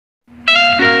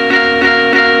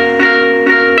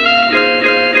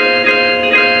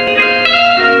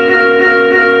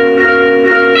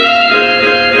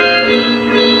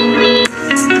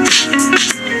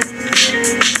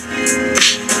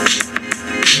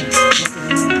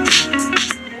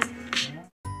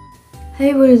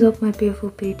Hey, what is up my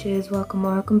beautiful peaches?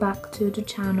 Welcome back to the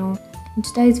channel. In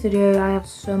today's video I have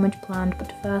so much planned,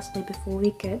 but firstly, before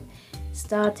we get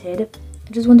started,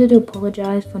 I just wanted to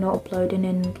apologize for not uploading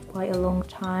in quite a long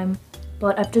time,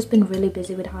 but I've just been really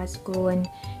busy with high school, and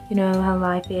you know how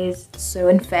life is, it's so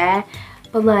unfair.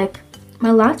 But like,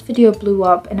 my last video blew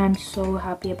up and I'm so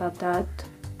happy about that,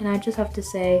 and I just have to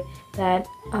say that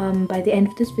by the end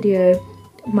of this video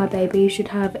my baby should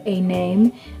have a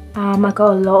name. I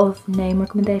got a lot of name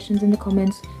recommendations in the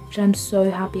comments, which I'm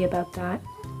so happy about that.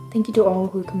 Thank you to all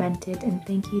who commented, and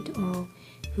thank you to all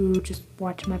who just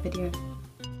watched my video.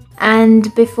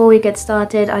 And before we get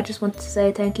started, I just want to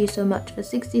say thank you so much for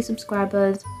 60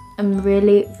 subscribers. I'm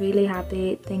really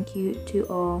happy. Thank you to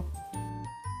all.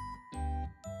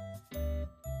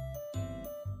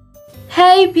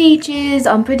 Hey peaches,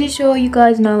 I'm pretty sure you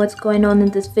guys know what's going on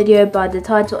in this video by the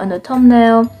title and the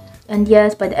thumbnail. And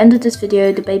yes, by the end of this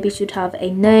video, the baby should have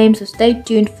a name, so stay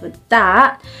tuned for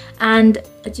that. And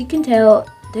as you can tell,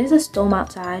 there's a storm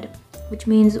outside, which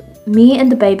means me and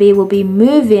the baby will be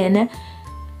moving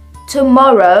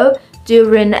tomorrow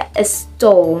during a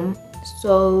storm.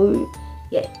 So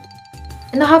yeah.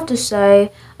 And I have to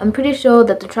say, I'm pretty sure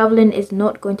that the traveling is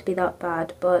not going to be that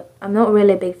bad, but I'm not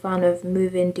really a big fan of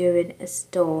moving during a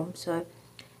storm, so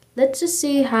let's just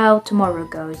see how tomorrow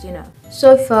goes, you know.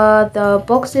 So far, the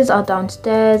boxes are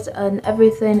downstairs and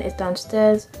everything is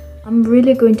downstairs. I'm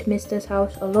really going to miss this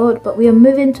house a lot, but we are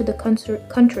moving to the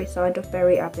countryside of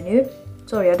Berry Avenue.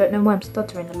 Sorry, I don't know why I'm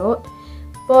stuttering a lot.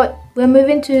 But we're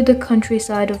moving to the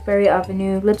countryside of Berry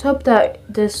Avenue. Let's hope that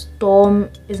the storm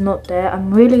is not there.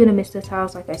 I'm really going to miss this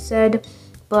house, like I said.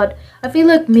 But I feel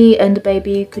like me and the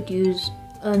baby could use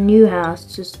a new house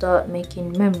to start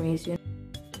making memories, you know.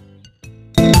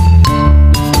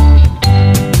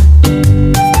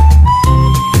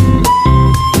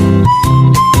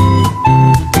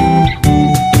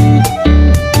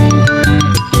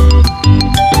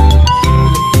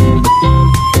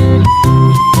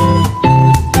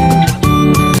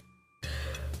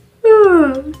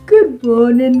 Good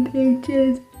morning,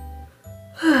 peaches.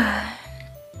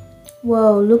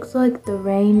 Whoa, looks like the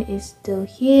rain is still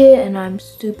here and I'm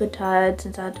super tired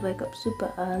since I had to wake up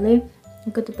super early.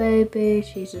 Look at the baby,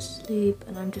 she's asleep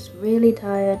and I'm just really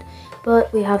tired.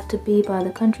 But we have to be by the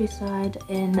countryside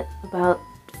in about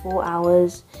 4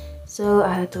 hours. So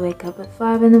I had to wake up at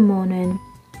 5 in the morning.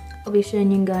 I'll be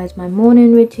showing you guys my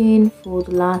morning routine for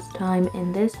the last time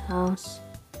in this house.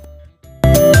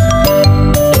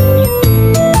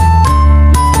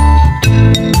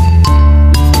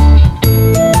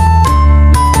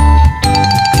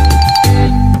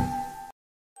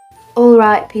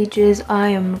 Alright peaches, I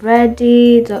am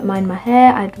ready. Don't mind my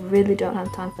hair, I really don't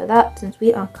have time for that since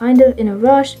we are kind of in a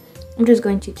rush. I'm just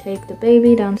going to take the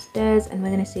baby downstairs and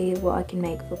we're going to see what I can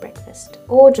make for breakfast,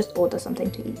 or just order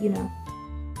something to eat, you know.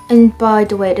 And by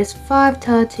the way, it is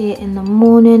 5:30 in the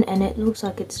morning and it looks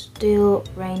like it's still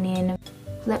raining.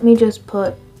 Let me just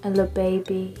put a little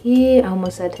baby here. I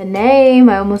almost said her name.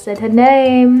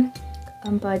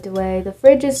 And by the way, the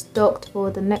fridge is stocked for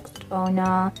the next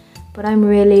owner. But I'm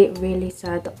really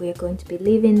sad that we are going to be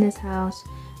leaving this house.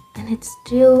 And it's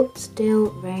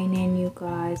still raining, you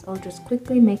guys. I'll just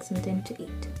quickly make something to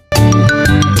eat.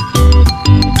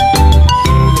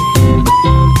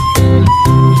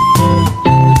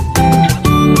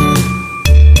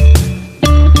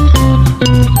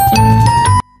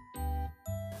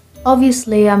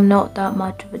 Obviously, I'm not that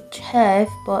much of a chef,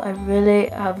 but I really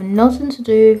have nothing to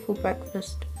do for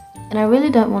breakfast. And I really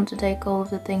don't want to take all of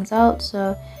the things out,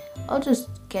 so I'll just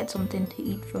get something to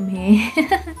eat from here.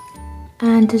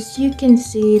 And as you can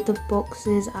see, the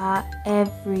boxes are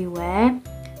everywhere.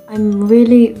 I'm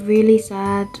really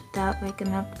sad that we're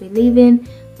gonna have to be leaving,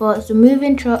 but the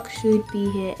moving truck should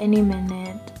be here any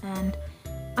minute. And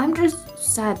I'm just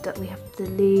sad that we have to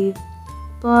leave,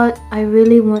 but I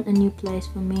really want a new place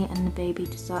for me and the baby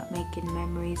to start making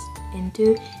memories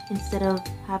into, instead of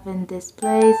having this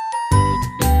place.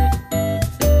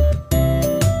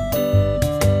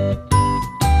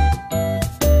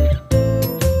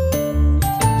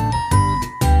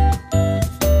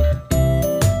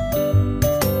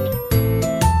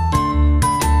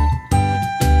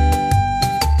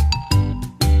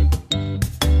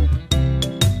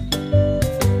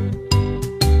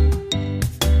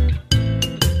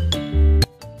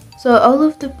 So all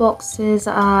of the boxes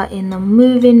are in the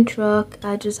moving truck.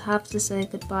 I just have to say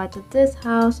goodbye to this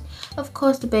house. Of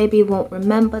course the baby won't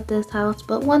remember this house,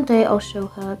 but one day I'll show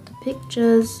her the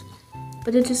pictures.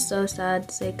 But it is so sad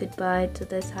to say goodbye to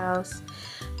this house.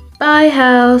 Bye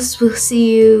house, we'll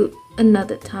see you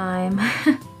another time.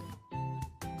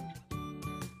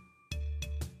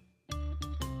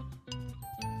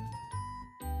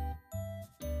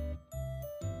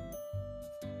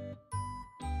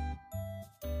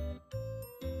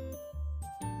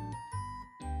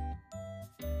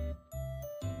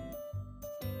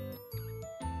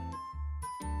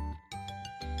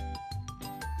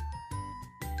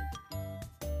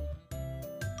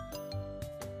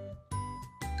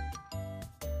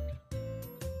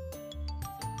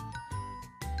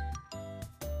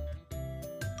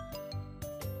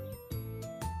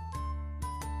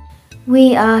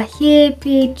 We are here,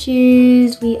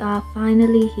 Peaches. We are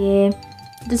finally here.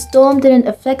 The storm didn't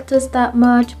affect us that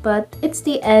much, but it's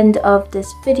the end of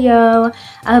this video.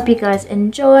 I hope you guys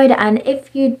enjoyed, and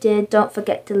if you did, don't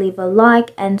forget to leave a like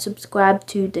and subscribe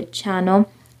to the channel.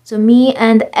 So me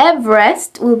and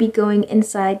Everest will be going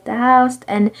inside the house,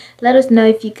 and let us know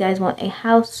if you guys want a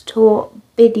house tour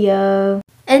video.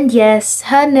 And yes,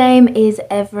 her name is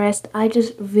Everest. I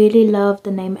just really love the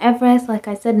name Everest. Like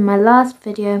I said in my last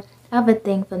video, I have a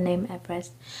thing for name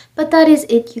Everest. But that is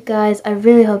it, you guys. I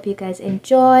really hope you guys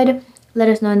enjoyed. Let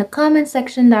us know in the comment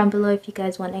section down below if you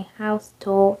guys want a house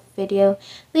tour video.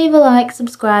 Leave a like,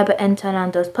 subscribe, and turn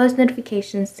on those post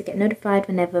notifications to get notified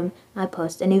whenever I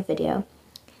post a new video.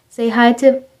 Say hi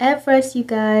to Everest, you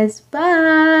guys.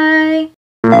 Bye!